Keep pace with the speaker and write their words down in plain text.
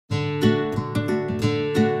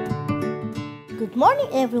Good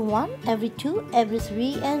morning everyone, every 2, every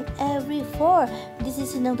 3, and every 4. This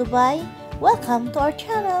is Ilonggo. Welcome to our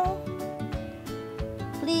channel.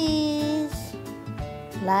 Please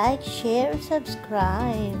like, share,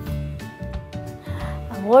 subscribe.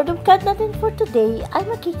 Ang word of God natin for today ay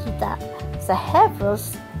makikita sa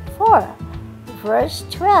Hebrews 4 verse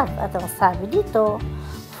 12. At ang sabi dito,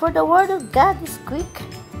 "For the word of God is quick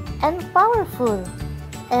and powerful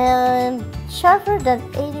and sharper than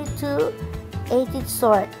any two-edged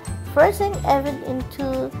sword, piercing even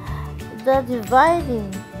into the dividing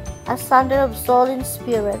asunder of soul and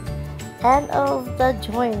spirit, and of the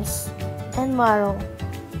joints and marrow,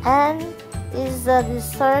 and is the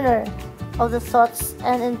discerner of the thoughts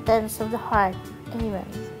and intents of the heart." Amen.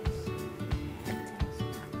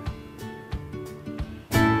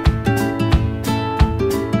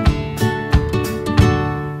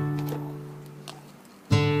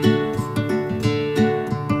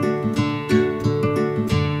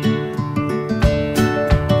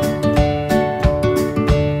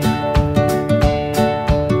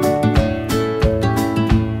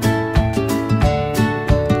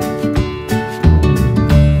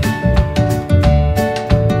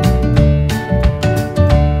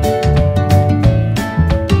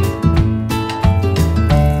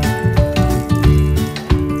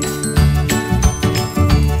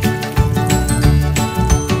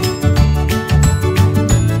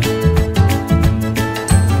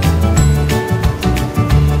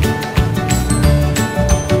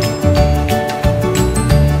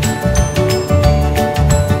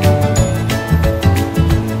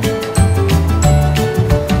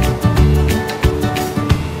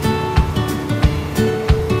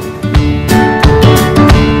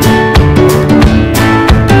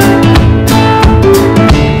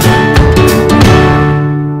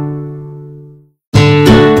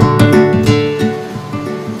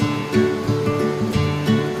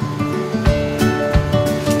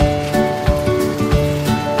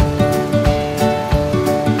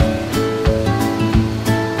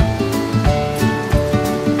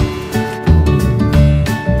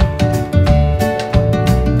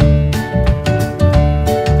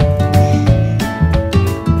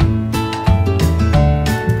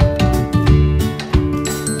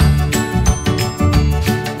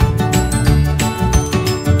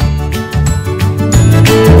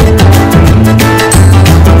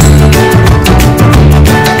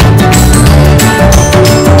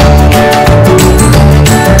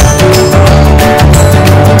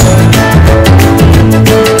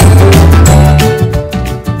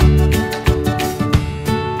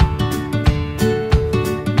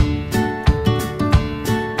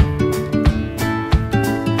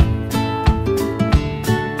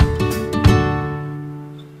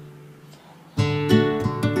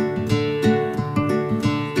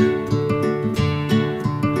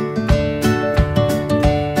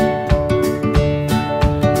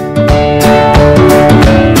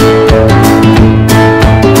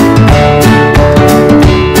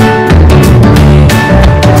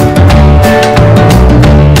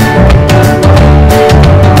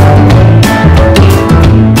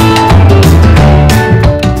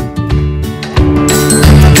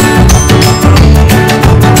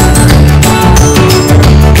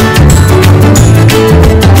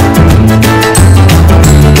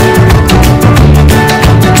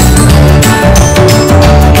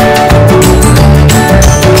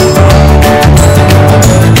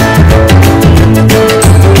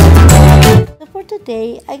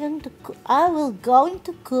 Today I will going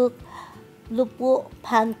to cook Lupo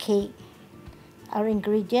pancake. Our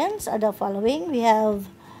ingredients are the following. We have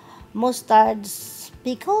mustard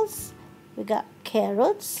pickles, we got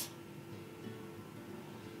carrots,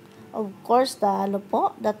 of course the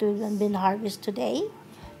lupo that will been harvested today.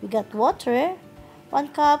 We got water,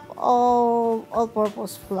 1 cup of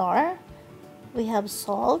all-purpose flour. We have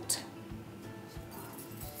salt.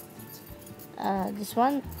 This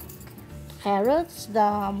one, carrots,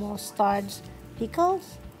 the mustard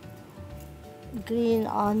pickles, green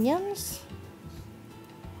onions,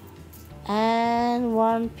 and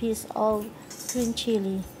 1 piece of green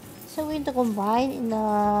chili. So we're going to combine in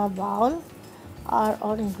a bowl our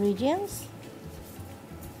all ingredients.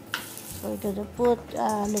 So we're going to put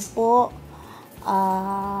lupo,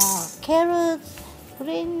 carrots,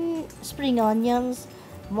 green spring onions,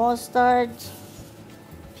 mustard,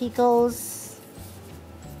 pickles,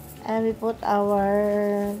 and we put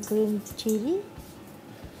our green chili.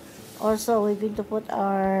 Also, we're going to put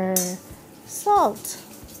our salt.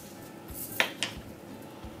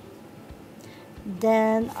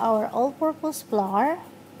 Then our all-purpose flour.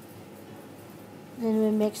 Then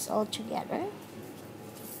we mix all together.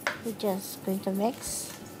 We're just going to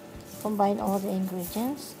combine all the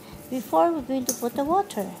ingredients before we're going to put the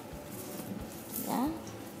water. Yeah.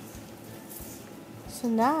 So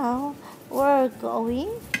now we're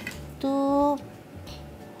going to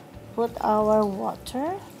put our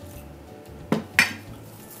water.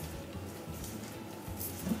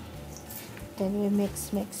 Then we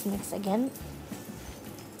mix again.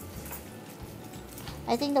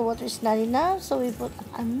 I think the water is not enough, so we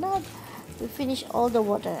finish all the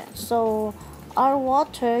water. So our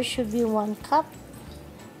water should be 1 cup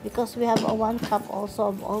because we have a 1 cup also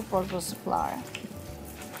of all-purpose flour.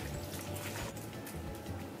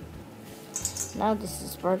 Now this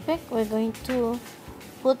is perfect. We're going to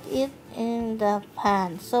put it in the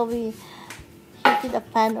pan. So we heated a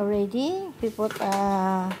pan already. We put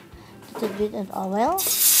a little bit of oil.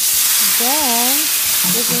 Then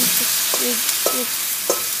we're going to put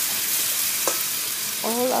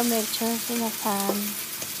all our mixtures in a pan.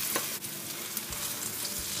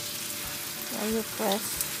 Then you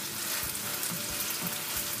press.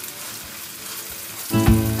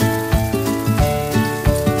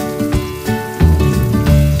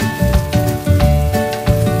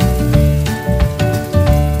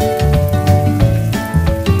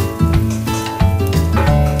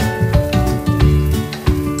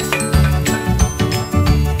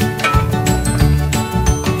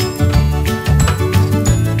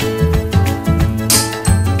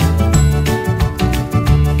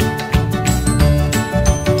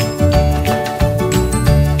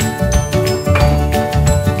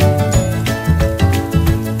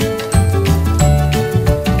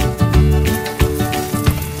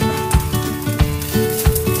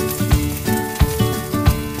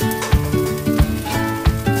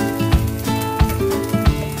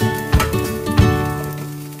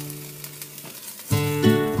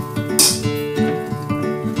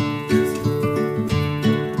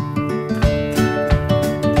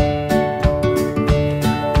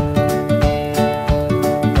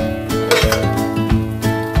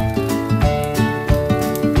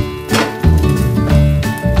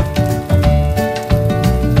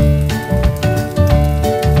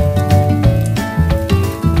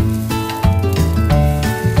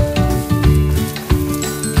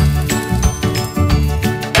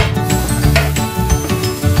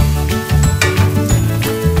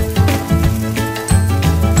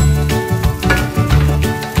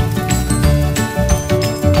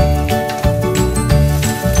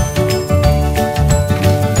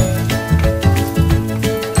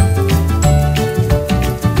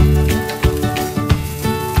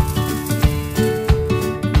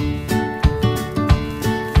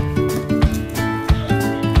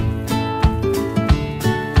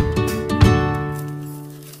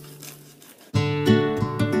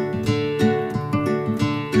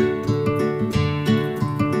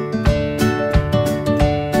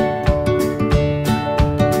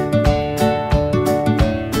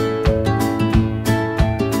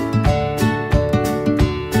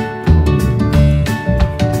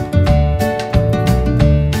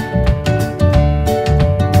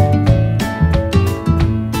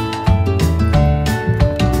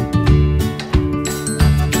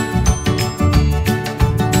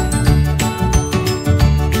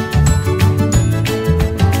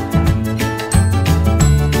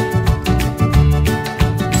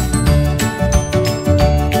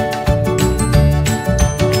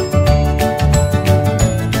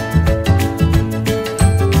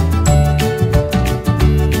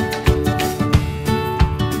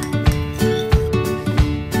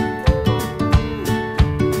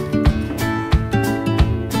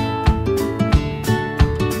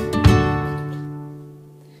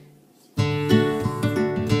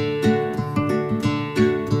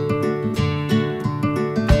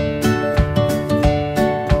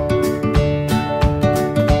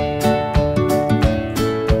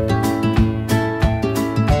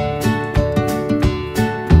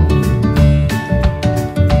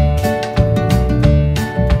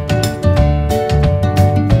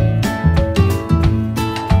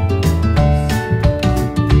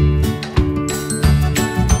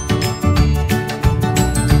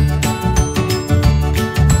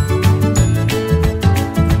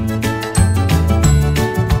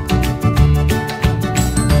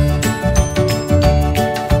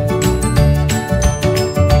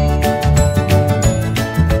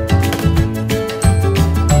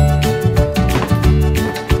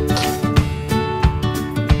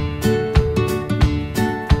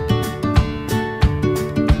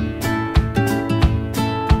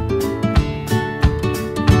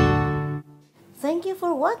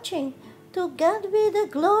 watching. To God be the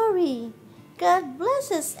glory. God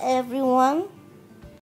blesses everyone.